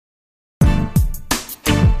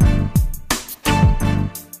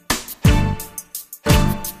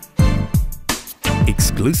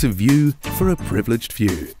exclusive view for a privileged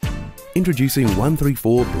few. Introducing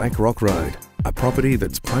 134 Black Rock Road, a property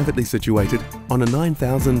that's privately situated on a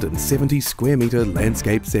 9,070 square metre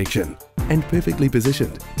landscape section and perfectly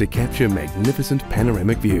positioned to capture magnificent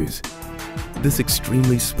panoramic views. This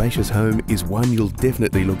extremely spacious home is one you'll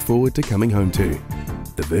definitely look forward to coming home to.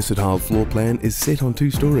 The versatile floor plan is set on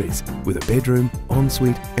 2 stories with a bedroom,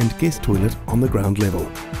 ensuite and guest toilet on the ground level.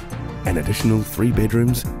 An additional 3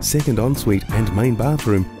 bedrooms, second ensuite and main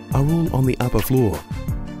bathroom are all on the upper floor.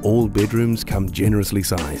 All bedrooms come generously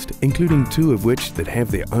sized, including 2 of which that have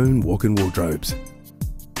their own walk-in wardrobes.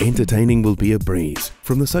 Entertaining will be a breeze,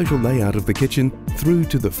 from the social layout of the kitchen through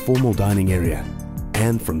to the formal dining area,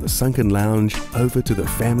 and from the sunken lounge over to the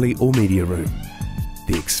family or media room.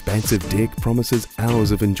 The expansive deck promises hours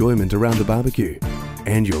of enjoyment around the barbecue,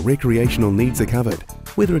 and your recreational needs are covered,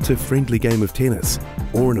 whether it's a friendly game of tennis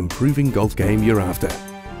or an improving golf game you're after.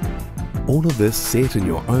 All of this set in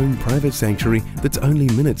your own private sanctuary that's only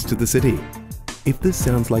minutes to the city. If this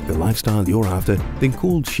sounds like the lifestyle you're after, then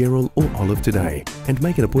call Cheryl or Olive today and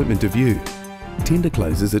make an appointment to view. Tender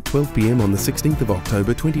closes at 12 p.m. on the 16th of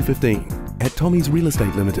October 2015 at Tommy's Real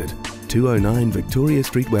Estate Limited, 209 Victoria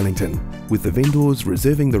Street, Wellington, with the vendors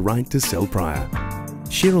reserving the right to sell prior.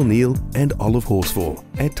 Cheryl Neal and Olive Horsfall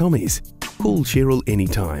at Tommy's. Call Cheryl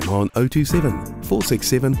anytime on 027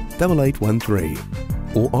 467 8813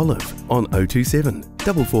 or Olive on 027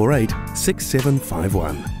 448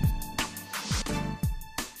 6751.